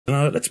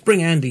Let's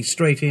bring Andy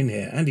straight in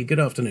here. Andy, good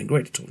afternoon.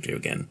 Great to talk to you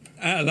again.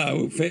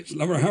 Hello, Fitz.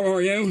 Lover, how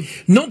are you?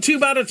 Not too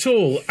bad at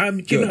all.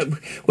 You know,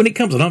 when it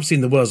comes on, I've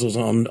seen the Wurzels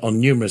on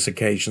numerous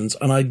occasions,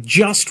 and I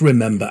just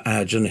remember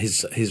Adge and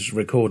his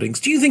recordings.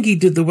 Do you think he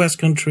did the West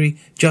Country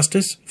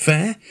justice?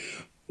 Fair?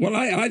 Well,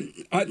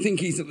 I think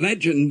he's a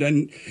legend,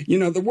 and, you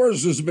know, the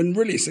Wurzels have been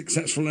really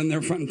successful, and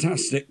they're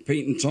fantastic.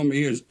 Pete and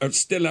Tommy are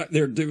still out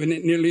there doing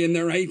it, nearly in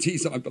their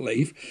 80s, I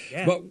believe.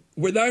 Yeah. But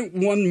without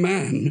one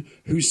man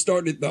who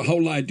started the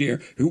whole idea,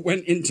 who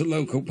went into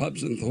local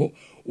pubs and thought,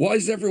 why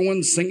is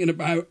everyone singing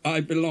about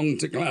I belong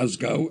to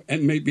Glasgow,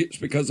 and maybe it's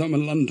because I'm a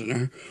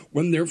Londoner,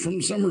 when they're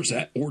from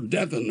Somerset or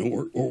Devon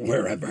or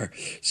wherever.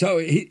 So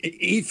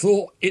he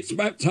thought, it's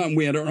about time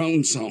we had our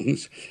own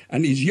songs,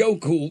 and his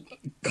yokel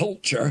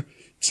culture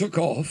took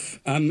off.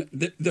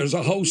 There's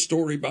a whole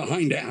story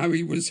behind it, how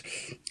he was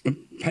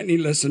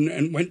penniless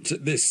and went to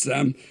this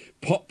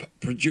pop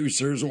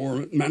producer's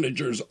or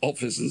manager's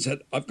office and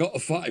said, I've got a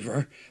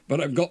 $5, but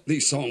I've got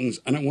these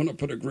songs and I want to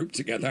put a group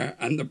together.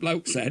 And the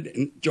bloke said,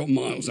 and John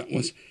Miles that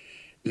was,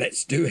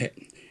 let's do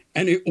it.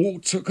 And it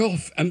all took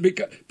off. And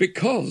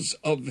because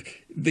of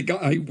the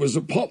guy was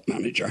a pop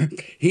manager,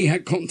 he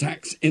had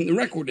contacts in the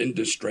record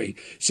industry.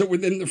 So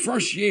within the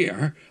first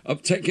year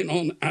of taking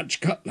on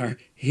Adge Cutler,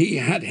 he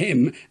had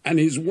him and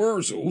his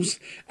Wurzels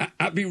at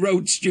Abbey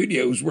Road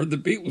Studios, where the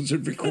Beatles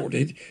had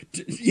recorded,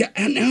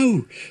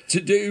 to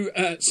do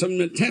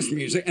some test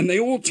music. And they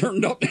all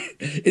turned up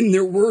in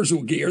their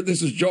Wurzel gear.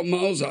 This is John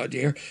Miles'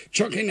 idea,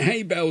 chucking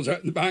hay bales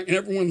out the back. And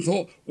everyone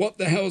thought, what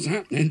the hell's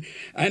happening?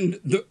 And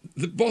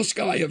the boss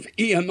guy of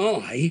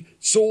EMI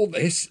saw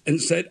this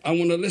and said, I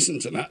want to listen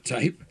to that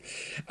tape.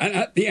 And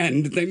at the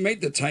end, they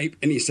made the tape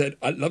and he said,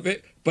 I love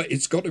it, but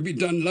it's got to be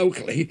done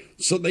locally.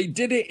 So they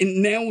did it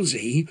in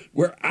Nailsea,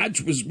 where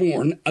Adge was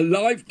born, a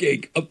live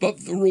gig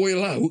above the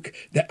Royal Oak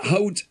that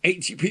holds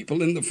 80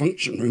 people in the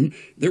function room.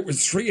 There were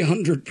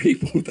 300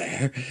 people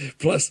there,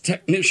 plus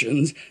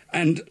technicians,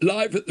 and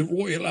live at the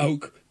Royal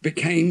Oak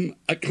became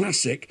a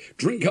classic.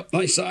 Drink Up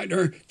Thy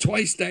Cider,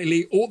 Twice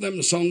Daily, all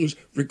them songs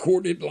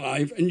recorded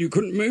live, and you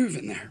couldn't move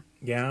in there.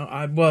 Yeah,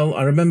 I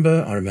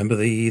remember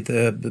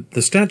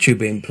the statue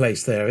being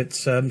placed there. It's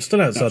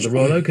still outside the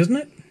Royal Oak, isn't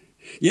it?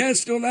 Yeah,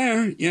 it's still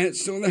there. Yeah,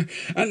 it's still there.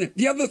 And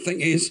the other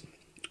thing is,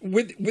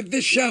 with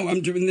this show,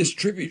 I'm doing this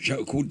tribute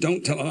show called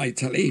Don't Tell I,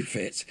 Tell He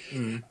Fits.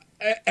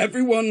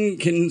 Everyone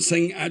can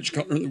sing Adge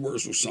Cutler and the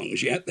Wurzel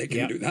songs, yeah, they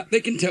can do that.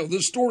 They can tell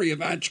the story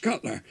of Adge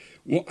Cutler,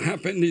 what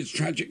happened, his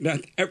tragic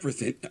death,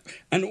 everything.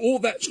 And all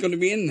that's going to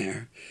be in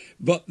there.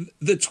 But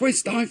the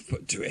twist I've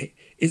put to it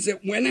is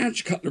that when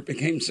Adge Cutler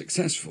became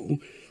successful,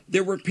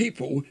 there were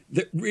people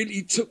that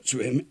really took to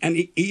him, and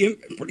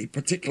he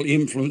particularly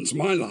influenced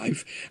my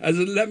life. As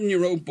an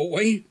 11-year-old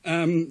boy,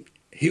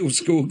 Hill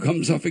School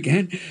comes up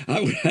again.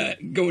 I was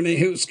going to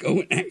Hill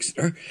School in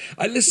Exeter.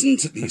 I listened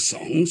to these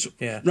songs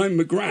round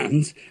my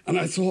grand, and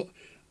I thought,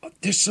 oh,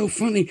 they're so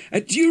funny.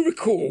 Do you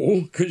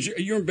recall, because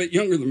you're a bit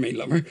younger than me,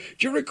 lover,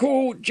 do you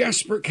recall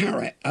Jasper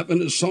Carrott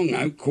having a song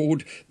out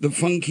called The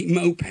Funky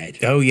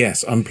Moped? Oh,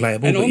 yes,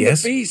 unplayable, and but on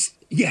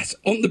yes.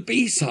 On the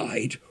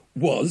B-side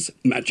was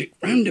Magic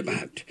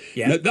Roundabout.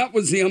 Yeah. Now, that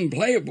was the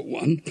unplayable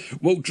one.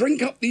 Well,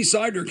 Drink Up the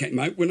Cider came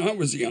out when I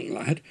was a young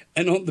lad,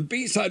 and on the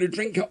B-side of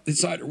Drink Up the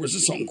Cider was a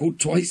song called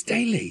Twice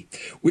Daily,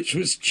 which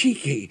was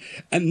cheeky,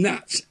 and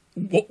that's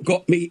what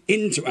got me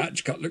into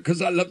Adge Cutler,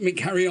 because I love me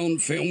Carry On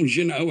films,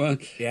 you know,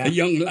 a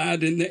young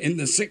lad in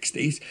the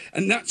 60s,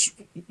 and that's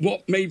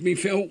what made me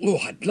feel, oh,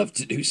 I'd love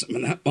to do some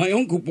of that. My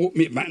uncle bought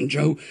me a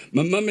banjo.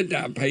 My mum and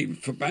dad paid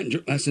for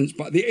banjo lessons.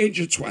 By the age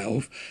of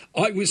 12,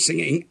 I was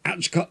singing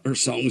Adge Cutler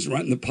songs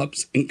around the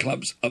pubs and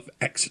clubs of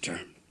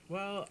Exeter.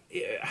 Well,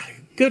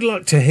 good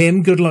luck to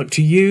him. Good luck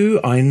to you.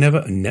 I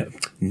never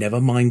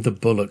mind the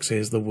Bullocks.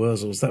 Here's the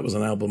Wurzels. That was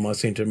an album I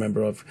seem to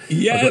remember I've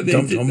got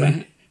dumped on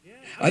me.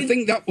 I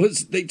think that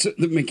was, they took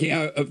the mickey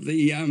out of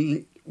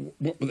the,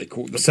 what were they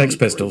called? The Sex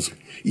Pistols.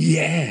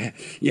 Yeah.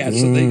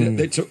 So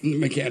they took the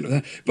mickey out of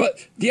that.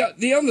 But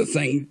the other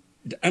thing,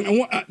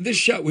 and this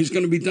show is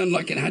going to be done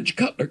like an Adge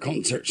Cutler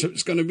concert, so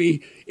it's going to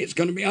be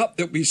up.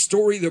 There'll be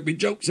story, there'll be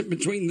jokes in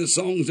between the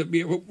songs. There'll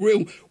be a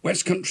real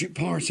West Country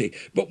party.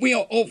 But we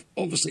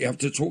obviously have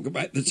to talk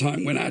about the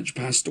time when Adge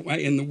passed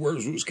away and the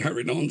Wurzels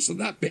carried on, so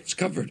that bit's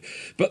covered.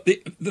 But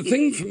the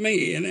thing for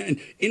me,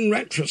 and in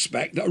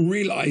retrospect, I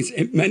realise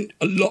it meant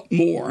a lot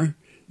more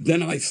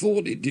than I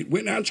thought it did.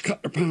 When Adge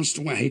Cutler passed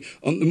away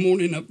on the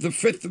morning of the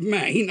 5th of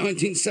May,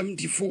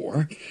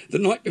 1974, the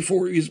night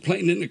before he was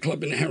playing in a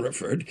club in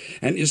Hereford,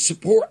 and his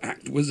support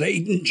act was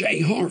Aidan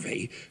J.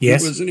 Harvey, who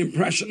was an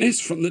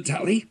impressionist from the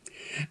telly.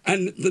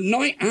 And the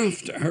night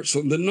after,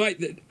 so the night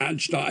that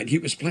Adge died, he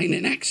was playing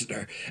in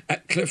Exeter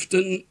at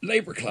Clifton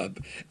Labour Club.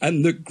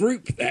 And the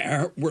group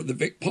there were the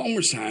Vic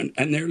Palmer Sound,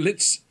 and their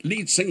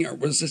lead singer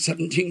was a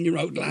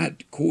 17-year-old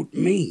lad called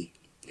Me.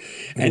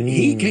 And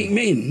he came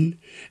in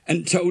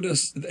and told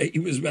us that he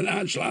was with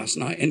Adge last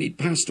night and he'd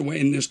passed away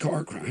in this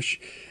car crash.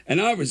 And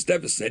I was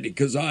devastated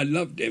because I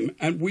loved him,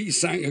 and we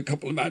sang a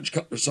couple of Adge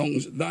Cutler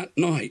songs that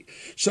night.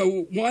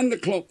 So wind the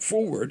clock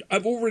forward,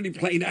 I've already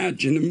played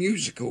Adge in a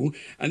musical,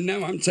 and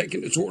now I'm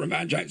taking the tour of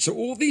Adge out. So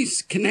all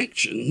these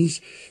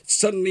connections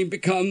suddenly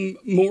become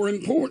more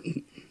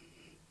important.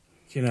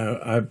 You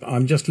know,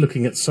 I'm just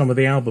looking at some of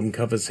the album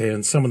covers here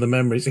and some of the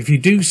memories. If you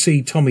do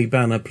see Tommy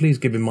Banner, please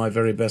give him my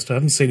very best. I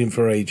haven't seen him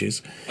for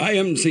ages. I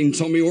haven't seen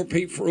Tommy or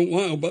Pete for a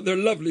while, but they're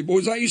lovely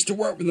boys. I used to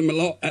work with them a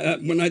lot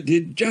when I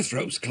did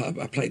Jethro's Club.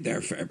 I played there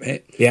a fair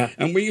bit. Yeah.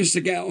 And we used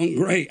to get on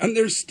great, and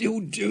they're still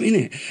doing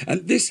it.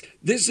 And this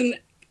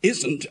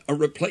isn't a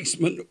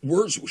replacement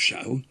Wurzel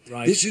show.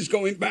 Right. This is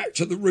going back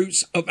to the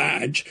roots of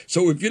Adge.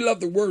 So if you love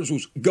the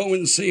Wurzels, go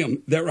and see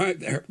them. They're out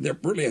there. They're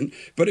brilliant.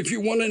 But if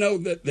you want to know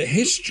the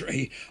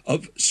history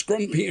of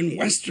scrumpy and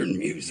Western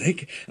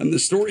music and the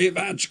story of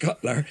Adge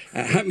Cutler,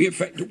 how he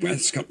affected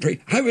West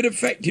Country, how it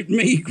affected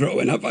me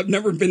growing up, I've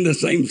never been the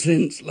same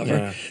since, lover.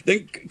 Yeah.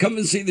 Then come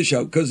and see the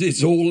show, because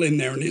it's all in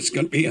there and it's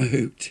going to be a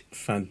hoot.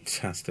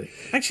 Fantastic.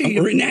 Actually,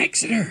 we're in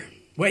Exeter.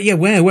 Where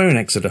in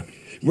Exeter?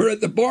 We're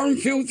at the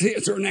Barnfield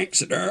Theatre in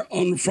Exeter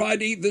on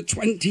Friday, the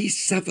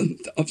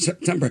 27th of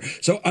September.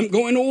 So I'm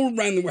going all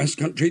around the West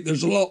Country.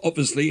 There's a lot,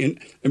 obviously, in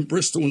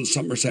Bristol and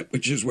Somerset,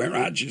 which is where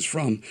Adge is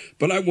from.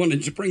 But I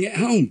wanted to bring it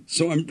home.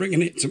 So I'm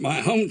bringing it to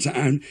my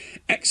hometown,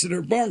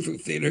 Exeter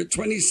Barnfield Theatre,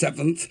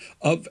 27th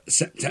of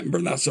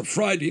September. That's a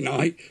Friday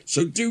night.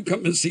 So do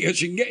come and see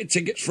us. You can get your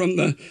tickets from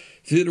the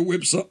theatre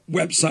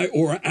website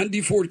or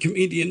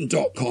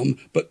andyfordcomedian.com.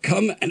 But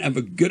come and have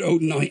a good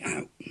old night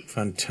out.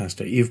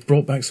 Fantastic. You've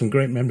brought back some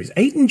great memories.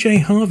 Aidan J.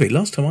 Harvey,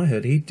 last time I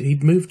heard,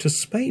 he'd moved to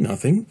Spain, I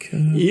think.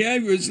 Yeah,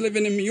 he was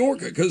living in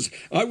Mallorca, because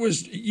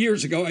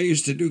years ago, I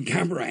used to do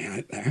cabaret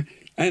out there.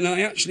 And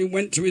I actually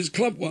went to his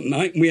club one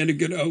night and we had a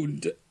good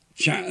old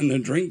chat and a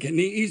drink, and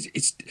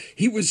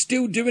he was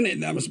still doing it.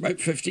 That was about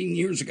 15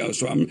 years ago,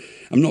 so I'm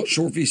not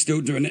sure if he's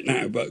still doing it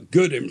now, but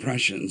good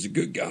impressions, a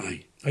good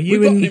guy.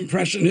 We've got an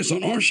impressionist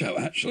on our show,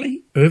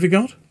 actually. Who have you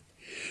got?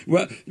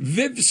 Well,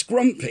 Viv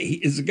Scrumpy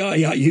is a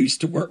guy I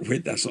used to work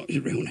with. That's not his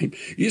real name.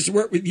 He used to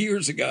work with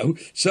years ago.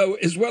 So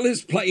as well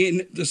as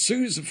playing the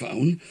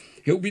sousaphone,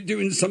 he'll be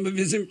doing some of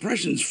his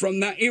impressions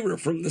from that era,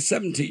 from the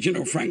 70s, you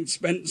know, Frank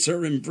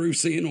Spencer and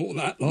Brucey and all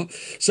that lot.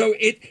 So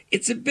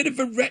it's a bit of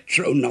a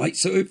retro night.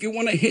 So if you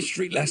want a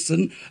history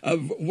lesson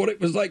of what it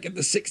was like in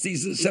the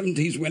 60s and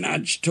 70s when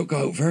Adge took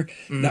over,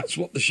 that's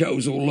what the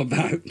show's all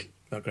about.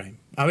 Okay.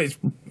 I mean, it's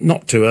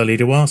not too early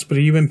to ask, but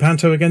are you in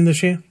Panto again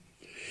this year?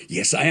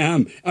 Yes, I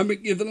am. I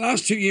mean, the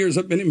last 2 years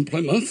I've been in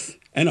Plymouth,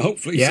 and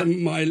hopefully some of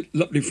my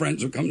lovely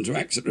friends will come to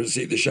Exeter to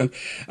see the show.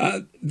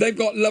 They've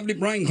got lovely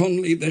Brian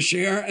Connolly this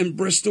year, and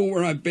Bristol,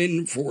 where I've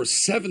been for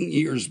 7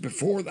 years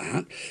before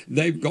that.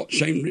 They've got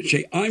Shane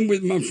Ritchie. I'm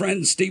with my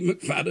friend Steve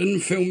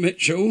McFadden, Phil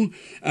Mitchell,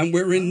 and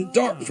we're in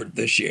Dartford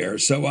this year.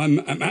 So I'm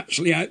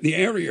actually out the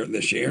area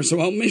this year, so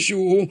I'll miss you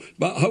all,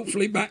 but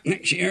hopefully back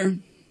next year.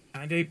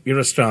 Andy, you're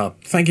a star.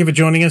 Thank you for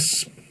joining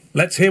us.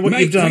 Let's hear what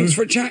you've done. Thanks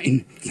for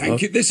chatting.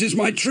 Thank you. This is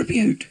my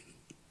tribute.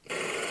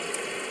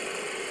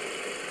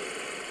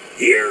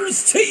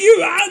 Here's to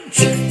you, Adge.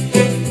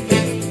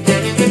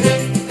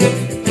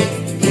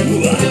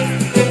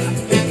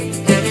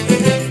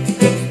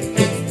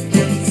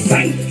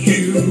 Thank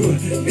you,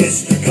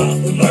 Mr.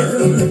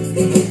 Cutler,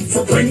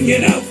 for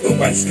bringing out the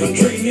West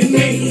Country in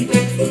me.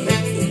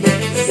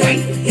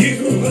 Thank you,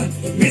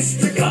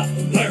 Mr.